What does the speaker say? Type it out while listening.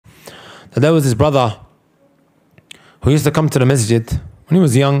that there was this brother who used to come to the masjid when he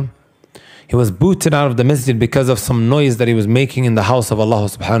was young. He was booted out of the masjid because of some noise that he was making in the house of Allah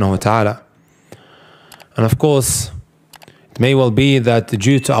subhanahu wa ta'ala. And of course, it may well be that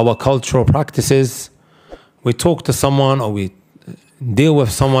due to our cultural practices, we talk to someone or we deal with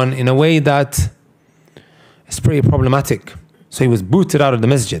someone in a way that is pretty problematic. So he was booted out of the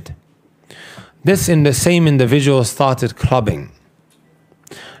masjid. This same individual started clubbing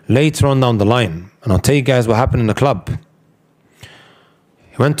later on down the line. And I'll tell you guys what happened in the club.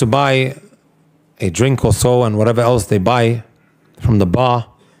 He went to buy a drink or so and whatever else they buy from the bar.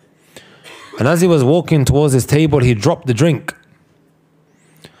 And as he was walking towards his table, he dropped the drink.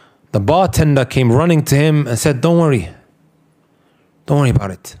 The bartender came running to him and said, don't worry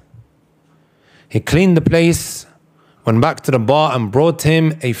about it. He cleaned the place, went back to the bar and brought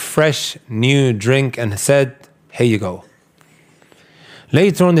him a fresh new drink and said, here you go.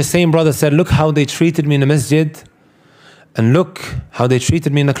 Later on, the same brother said, look how they treated me in the masjid and look how they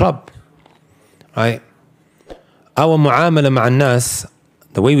treated me in the club. Right? Our mu'amala ma'an nas,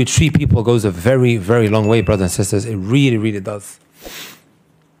 the way we treat people goes a very, very long way, brothers and sisters. It really, really does.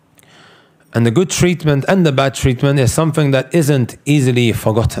 And the good treatment and the bad treatment is something that isn't easily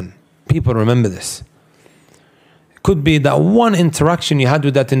forgotten. People remember this. It could be that one interaction you had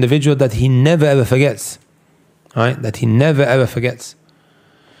with that individual that he never ever forgets. Right? That he never ever forgets.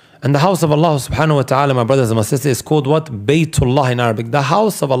 And the house of Allah subhanahu wa ta'ala, my brothers and my sisters, is called what? Baytullah in Arabic. The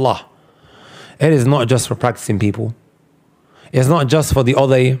house of Allah. It is not just for practicing people. It's not just for the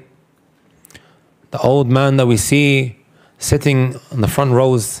odeh, the old man that we see sitting on the front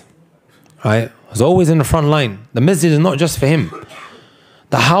rows, right? Was always in the front line. The masjid is not just for him.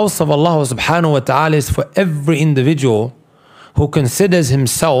 The house of Allah subhanahu wa ta'ala is for every individual who considers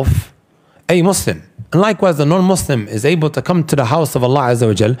himself a Muslim. And likewise, the non-Muslim is able to come to the house of Allah Azza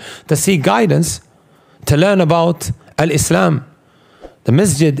wa Jal to seek guidance, to learn about Al-Islam. The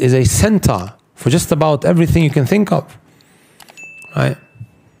masjid is a center for just about everything you can think of. Right?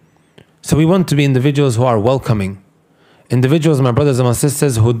 So we want to be individuals who are welcoming. Individuals, my brothers and my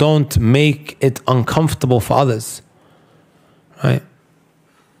sisters, who don't make it uncomfortable for others. Right?